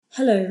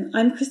Hello,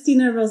 I'm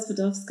Christina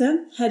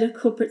Rozwadowska, Head of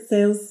Corporate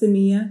Sales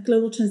CEEMEA,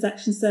 Global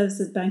Transaction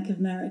Services Bank of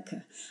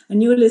America,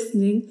 and you're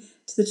listening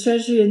to the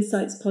Treasury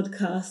Insights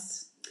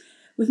podcast.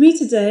 With me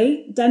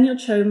today, Daniel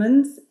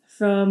Tromans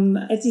from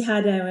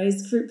Etihad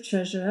Airways Group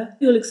Treasurer,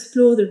 who will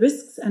explore the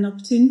risks and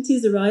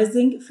opportunities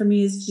arising from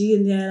ESG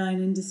in the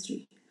airline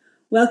industry.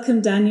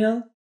 Welcome,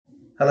 Daniel.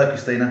 Hello,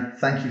 Christina.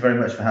 Thank you very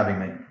much for having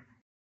me.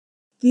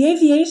 The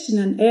aviation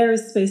and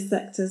aerospace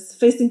sectors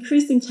face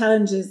increasing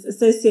challenges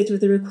associated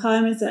with the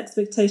requirements and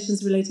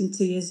expectations relating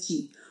to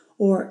ESG,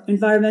 or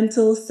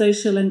environmental,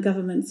 social and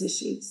governance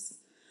issues.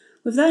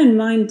 With that in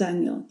mind,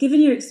 Daniel,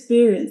 given your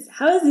experience,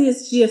 how is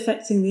ESG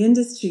affecting the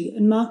industry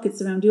and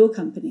markets around your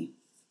company?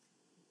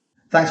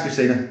 Thanks,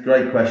 Christina.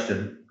 Great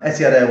question.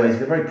 Etihad Airways,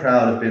 we're very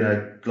proud of being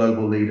a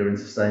global leader in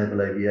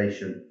sustainable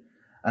aviation.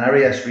 And our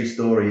ESG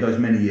story goes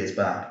many years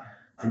back.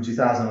 From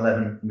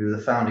 2011, we were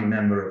the founding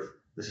member of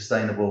the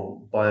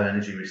Sustainable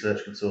Bioenergy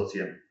Research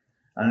Consortium,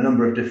 and a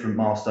number of different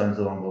milestones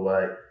along the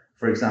way.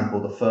 For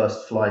example, the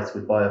first flight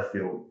with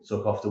biofuel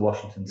took off to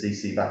Washington,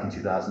 D.C. back in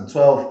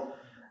 2012.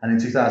 And in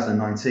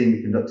 2019,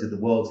 we conducted the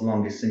world's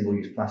longest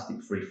single-use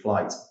plastic-free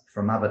flight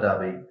from Abu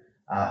Dhabi,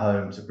 our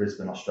home, to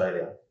Brisbane,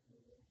 Australia.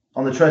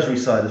 On the Treasury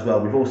side as well,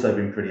 we've also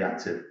been pretty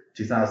active.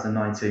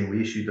 2019,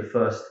 we issued the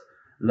first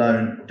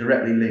loan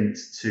directly linked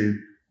to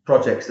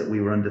projects that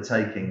we were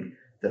undertaking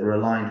that were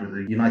aligned with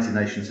the United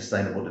Nations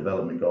Sustainable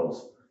Development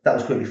Goals. That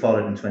was quickly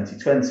followed in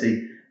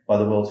 2020 by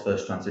the world's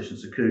first transition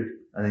sukuk.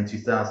 And in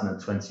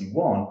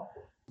 2021,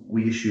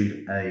 we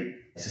issued a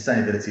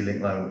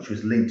sustainability-linked loan, which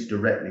was linked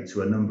directly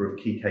to a number of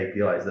key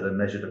KPIs that are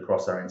measured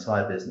across our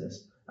entire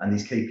business. And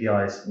these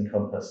KPIs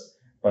encompass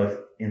both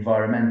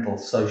environmental,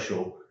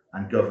 social,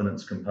 and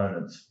governance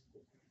components.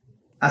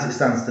 As it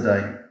stands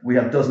today, we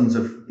have dozens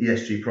of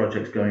ESG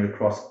projects going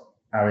across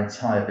our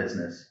entire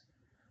business.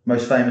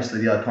 Most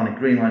famously, the iconic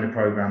Greenliner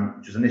program,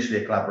 which was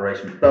initially a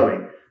collaboration with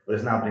Boeing, but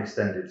has now been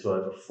extended to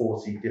over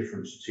 40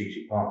 different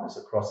strategic partners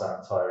across our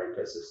entire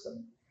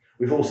ecosystem.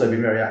 We've also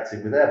been very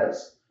active with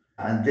Airbus,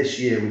 and this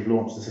year we've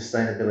launched the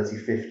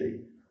Sustainability 50,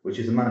 which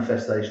is a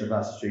manifestation of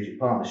our strategic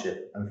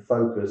partnership and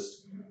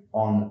focused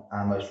on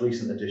our most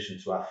recent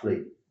addition to our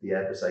fleet, the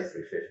Airbus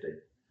A350.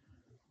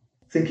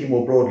 Thinking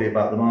more broadly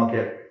about the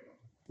market,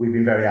 we've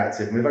been very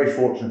active, and we're very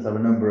fortunate to have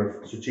a number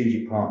of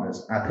strategic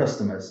partners, our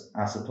customers,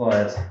 our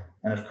suppliers,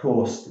 and of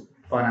course,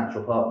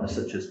 financial partners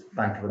such as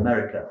Bank of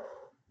America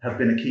have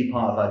been a key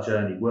part of our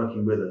journey,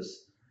 working with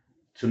us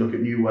to look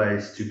at new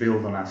ways to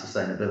build on our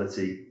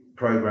sustainability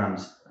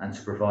programs and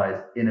to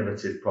provide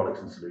innovative products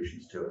and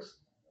solutions to us.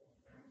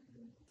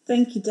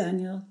 Thank you,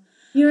 Daniel.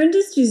 Your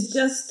industry's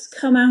just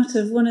come out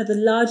of one of the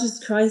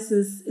largest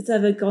crises it's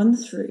ever gone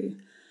through.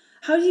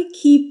 How do you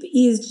keep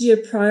ESG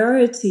a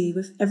priority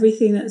with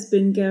everything that's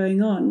been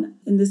going on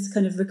in this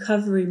kind of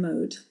recovery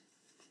mode?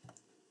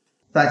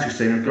 Thanks,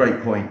 Christina.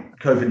 Great point.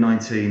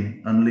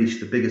 COVID-19 unleashed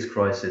the biggest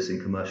crisis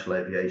in commercial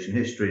aviation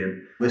history,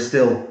 and we're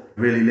still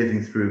really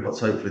living through what's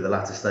hopefully the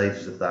latter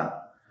stages of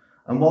that.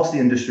 And whilst the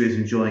industry is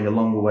enjoying a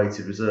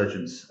long-awaited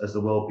resurgence as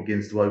the world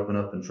begins to open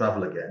up and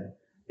travel again,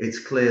 it's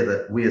clear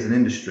that we as an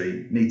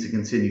industry need to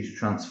continue to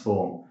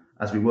transform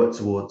as we work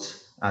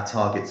towards our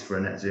targets for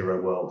a net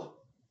zero world.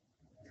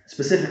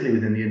 Specifically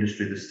within the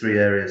industry, there's three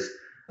areas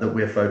that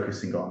we're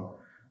focusing on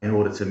in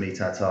order to meet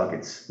our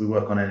targets. We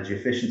work on energy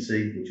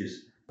efficiency, which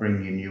is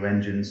bringing in new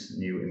engines,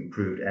 new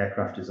improved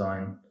aircraft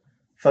design,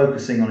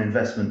 focusing on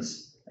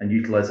investments and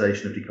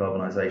utilization of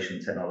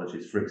decarbonisation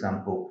technologies, for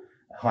example,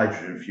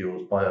 hydrogen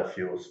fuels,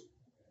 biofuels,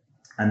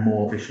 and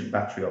more efficient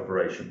battery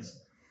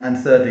operations. And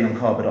thirdly, on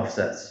carbon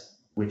offsets,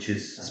 which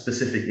is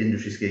specific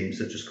industry schemes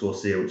such as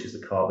CORSIA, which is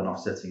the carbon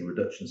offsetting and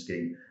reduction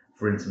scheme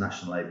for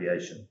international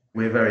aviation.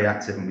 We're very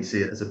active and we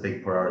see it as a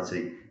big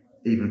priority,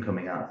 even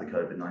coming out of the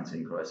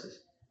COVID-19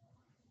 crisis.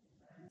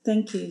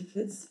 Thank you.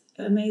 It's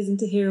amazing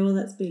to hear all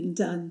that's being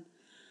done.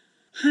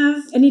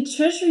 Have any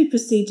treasury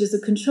procedures or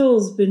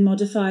controls been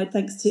modified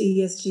thanks to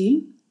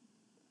ESG?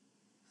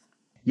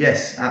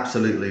 Yes,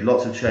 absolutely.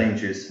 Lots of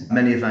changes.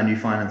 Many of our new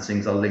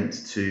financings are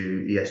linked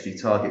to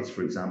ESG targets,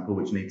 for example,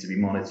 which need to be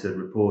monitored,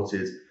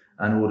 reported,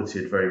 and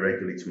audited very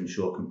regularly to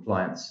ensure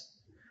compliance.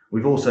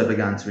 We've also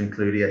begun to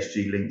include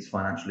ESG-linked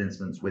financial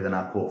instruments within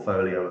our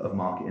portfolio of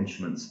market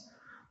instruments.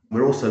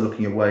 We're also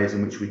looking at ways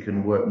in which we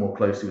can work more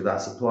closely with our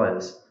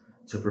suppliers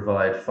to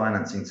provide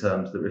financing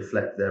terms that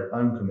reflect their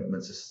own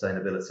commitment to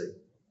sustainability.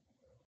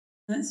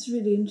 That's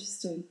really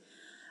interesting.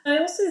 I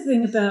also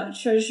think about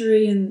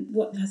Treasury and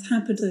what has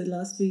happened over the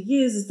last few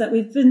years is that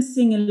we've been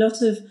seeing a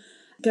lot of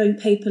going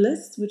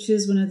paperless, which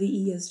is one of the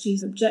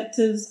ESG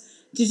objectives,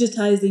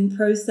 digitizing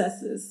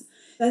processes.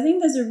 I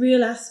think there's a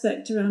real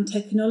aspect around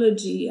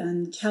technology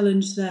and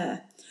challenge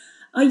there.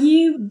 Are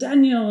you,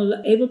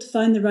 Daniel, able to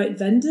find the right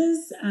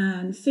vendors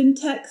and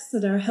fintechs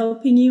that are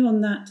helping you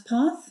on that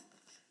path?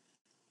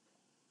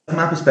 From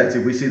our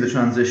perspective, we see the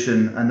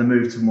transition and the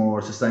move to more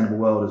a sustainable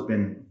world has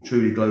been a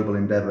truly global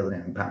endeavour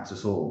that impacts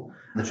us all.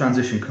 The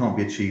transition can't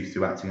be achieved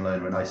through acting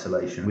alone or in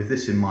isolation. With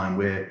this in mind,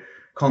 we're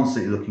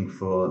constantly looking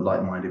for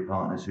like-minded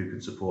partners who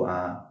can support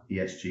our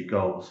ESG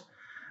goals.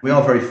 We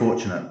are very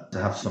fortunate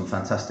to have some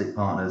fantastic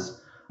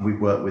partners.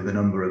 We've worked with a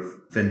number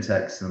of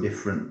fintechs and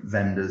different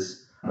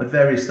vendors at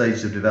various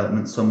stages of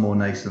development, some more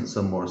nascent,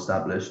 some more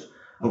established.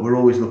 But we're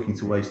always looking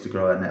to ways to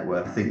grow our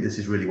network. I think this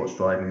is really what's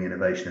driving the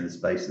innovation in the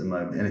space at the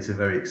moment, and it's a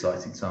very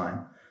exciting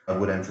time. I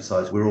would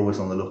emphasise we're always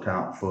on the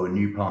lookout for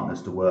new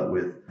partners to work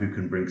with who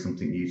can bring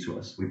something new to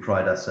us. We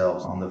pride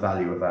ourselves on the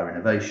value of our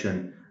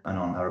innovation and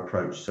on our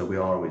approach, so we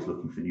are always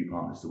looking for new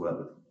partners to work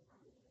with.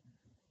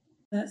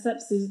 That's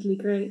absolutely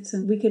great,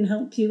 and we can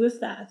help you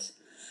with that.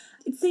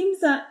 It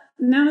seems that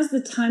now is the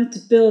time to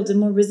build a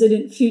more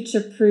resilient,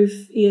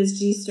 future-proof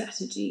ESG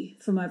strategy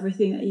from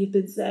everything that you've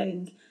been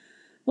saying.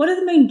 What are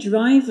the main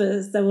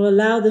drivers that will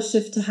allow the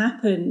shift to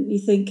happen, you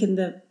think, in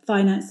the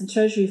finance and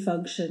treasury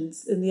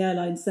functions in the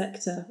airline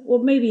sector,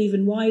 or maybe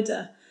even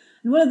wider?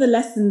 And what are the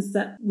lessons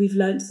that we've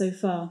learned so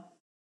far?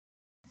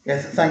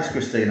 Yes, thanks,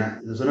 Christina.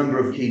 There's a number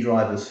of key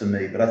drivers for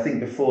me, but I think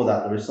before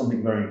that there is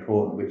something very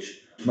important which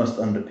must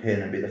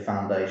underpin and be the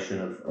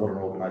foundation of what an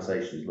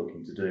organisation is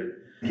looking to do.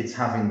 It's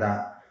having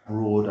that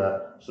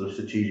broader sort of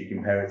strategic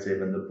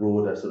imperative and the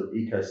broader sort of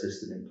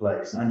ecosystem in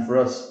place. And for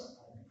us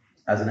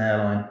as an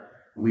airline,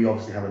 we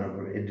obviously have a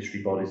number of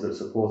industry bodies that are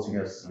supporting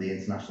us, the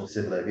International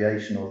Civil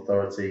Aviation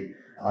Authority,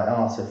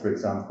 IATA, for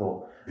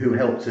example, who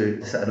help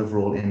to set an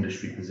overall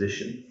industry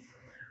position.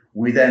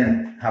 We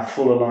then have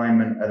full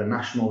alignment at a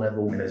national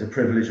level. It's a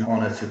privilege and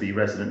honour to be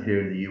resident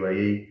here in the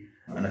UAE,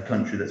 and a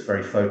country that's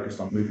very focused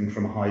on moving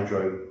from a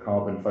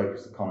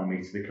hydrocarbon-focused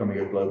economy to becoming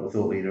a global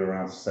thought leader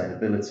around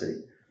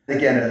sustainability.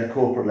 Again, at a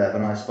corporate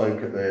level, and I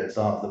spoke at the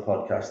start of the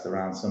podcast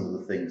around some of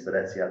the things that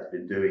Etihad's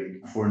been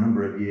doing for a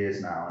number of years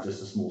now,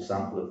 just a small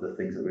sample of the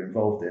things that we're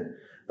involved in.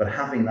 But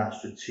having that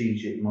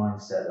strategic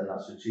mindset and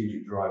that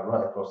strategic drive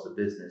right across the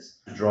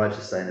business to drive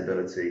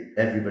sustainability,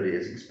 everybody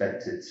is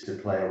expected to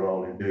play a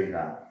role in doing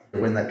that.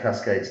 But when that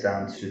cascades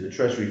down to the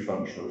treasury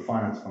function or the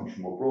finance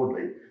function more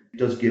broadly, it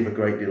does give a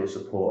great deal of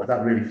support.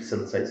 That really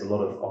facilitates a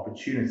lot of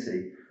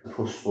opportunity to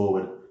push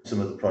forward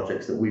some of the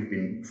projects that we've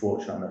been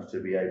fortunate enough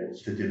to be able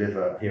to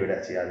deliver here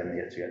at Etihad in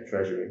the Etihad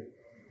Treasury.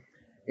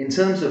 In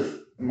terms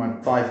of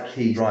my 5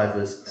 key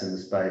drivers in the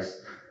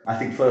space, I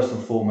think first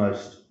and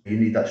foremost, you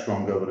need that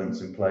strong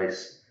governance in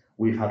place.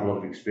 We've had a lot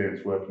of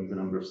experience working with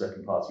a number of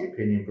second-party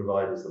opinion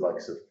providers, the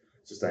likes of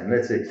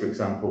Sustainalytics, for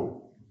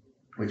example,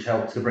 which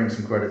help to bring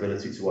some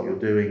credibility to what you're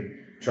doing.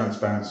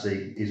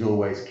 Transparency is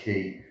always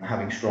key.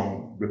 Having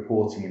strong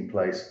reporting in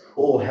place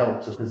all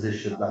help to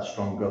position that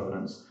strong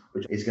governance,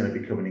 which is going to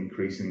become an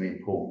increasingly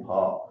important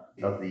part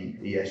of the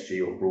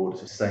ESG or broader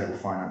sustainable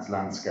finance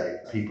landscape.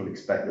 People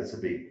expect there to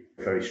be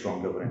very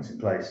strong governance in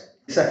place.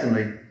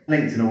 Secondly,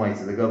 linked in a way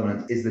to the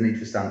governance is the need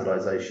for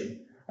standardisation.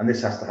 And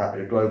this has to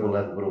happen at a global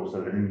level, but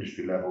also at an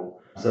industry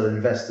level, so that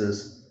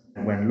investors,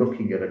 when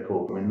looking at a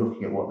corporate, when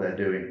looking at what they're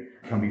doing,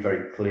 can be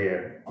very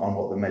clear on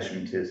what the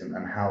measurement is and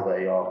how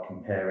they are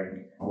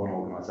comparing one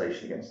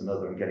organisation against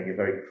another and getting a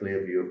very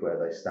clear view of where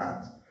they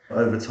stand.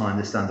 Over time,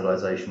 this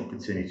standardisation will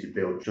continue to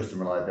build trust and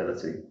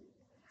reliability.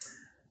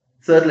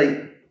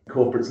 Thirdly,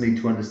 corporates need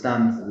to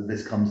understand that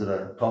this comes at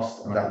a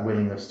cost, and that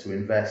willingness to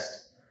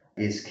invest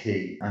is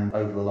key, and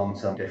over the long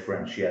term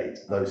differentiate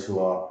those who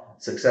are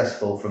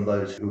successful from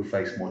those who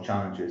face more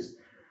challenges.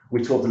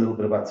 We talked a little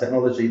bit about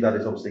technology. That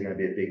is obviously going to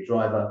be a big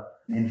driver.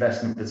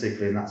 Investment,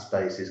 particularly in that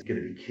space, is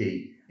going to be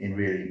key in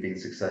really being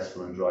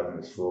successful and driving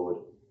this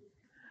forward.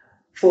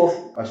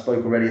 Fourth, I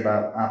spoke already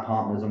about our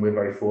partners, and we're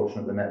very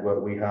fortunate the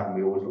network we have, and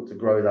we always look to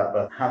grow that,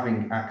 but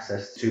having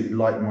access to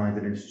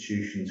like-minded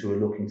institutions who are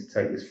looking to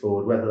take this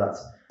forward, whether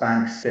that's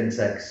banks,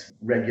 fintechs,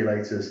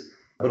 regulators,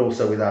 but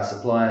also with our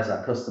suppliers,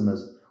 our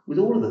customers, with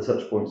all of the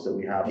touch points that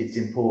we have, it's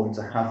important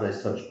to have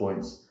those touch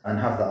points and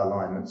have that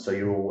alignment so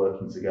you're all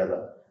working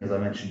together. As I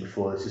mentioned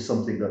before, this is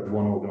something that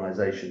one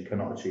organisation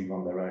cannot achieve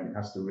on their own. It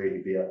has to really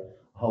be a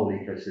whole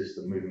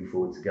ecosystem moving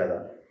forward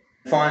together.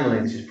 Finally,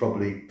 this is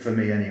probably, for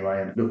me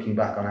anyway, and looking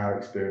back on our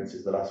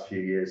experiences the last few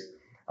years,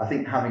 I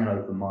think having an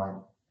open mind.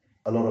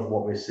 A lot of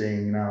what we're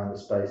seeing now in the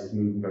space is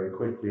moving very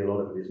quickly. A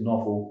lot of it is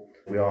novel.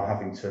 We are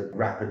having to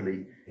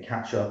rapidly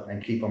catch up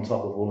and keep on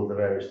top of all of the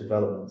various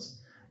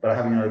developments. But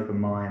having an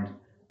open mind,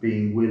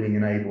 being willing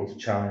and able to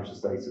challenge the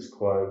status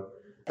quo,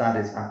 that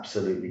is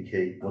absolutely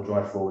key. Will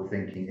drive forward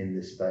thinking in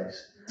this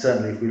space.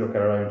 Certainly, if we look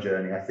at our own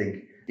journey, I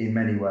think in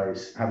many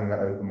ways, having that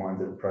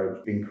open-minded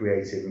approach, being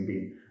creative and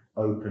being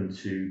open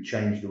to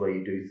change the way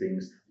you do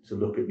things, to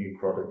look at new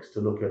products, to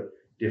look at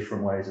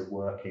different ways of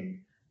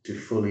working, to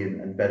fully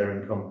and better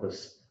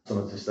encompass some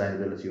of the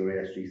sustainability or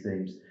ESG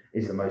themes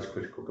is the most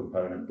critical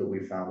component that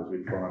we've found as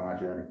we've gone on our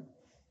journey.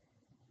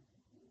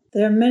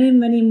 There are many,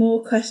 many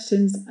more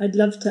questions I'd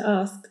love to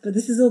ask, but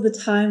this is all the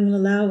time will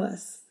allow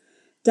us.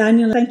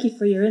 Daniel, thank you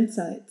for your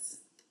insights.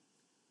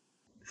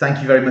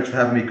 Thank you very much for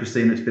having me,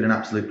 Christina. It's been an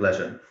absolute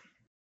pleasure.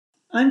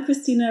 I'm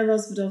Christina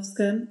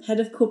Rozwadowska, Head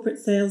of Corporate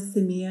Sales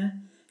CEEMEA,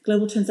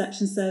 Global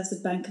Transaction Service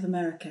at Bank of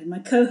America. My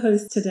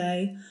co-host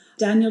today,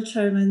 Daniel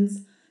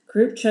Tromans,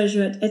 Group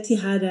Treasurer at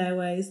Etihad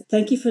Airways.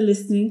 Thank you for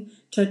listening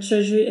to our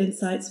Treasury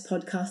Insights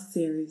podcast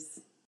series.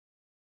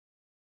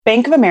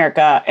 Bank of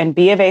America and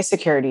B of A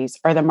Securities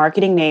are the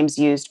marketing names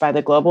used by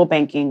the Global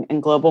Banking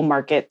and Global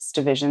Markets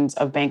divisions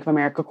of Bank of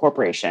America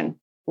Corporation.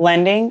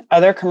 Lending,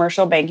 other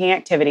commercial banking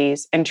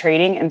activities, and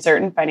trading in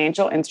certain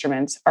financial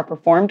instruments are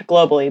performed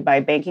globally by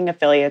banking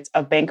affiliates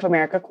of Bank of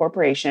America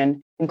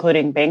Corporation,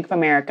 including Bank of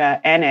America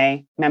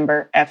N.A.,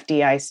 member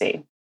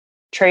FDIC.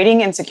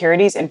 Trading in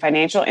securities and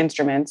financial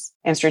instruments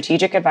and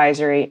strategic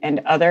advisory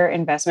and other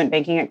investment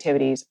banking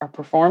activities are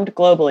performed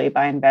globally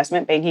by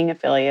investment banking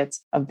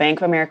affiliates of Bank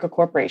of America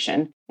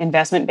Corporation,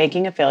 investment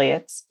banking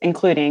affiliates,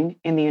 including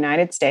in the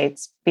United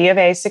States, B of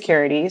A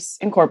Securities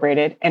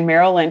Incorporated and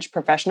Merrill Lynch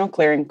Professional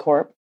Clearing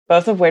Corp.,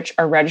 both of which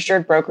are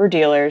registered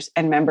broker-dealers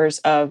and members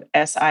of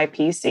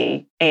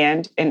SIPC,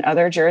 and in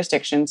other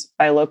jurisdictions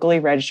by locally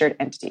registered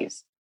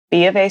entities.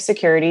 B of A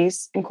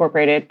Securities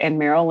Incorporated and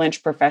Merrill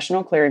Lynch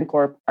Professional Clearing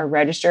Corp. Are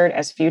registered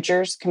as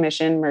futures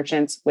commission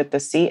merchants with the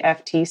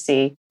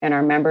CFTC and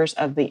are members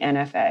of the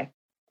NFA.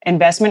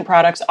 Investment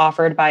products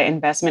offered by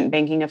investment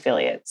banking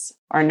affiliates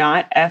are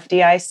not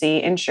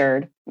FDIC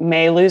insured,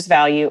 may lose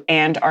value,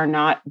 and are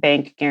not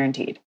bank guaranteed.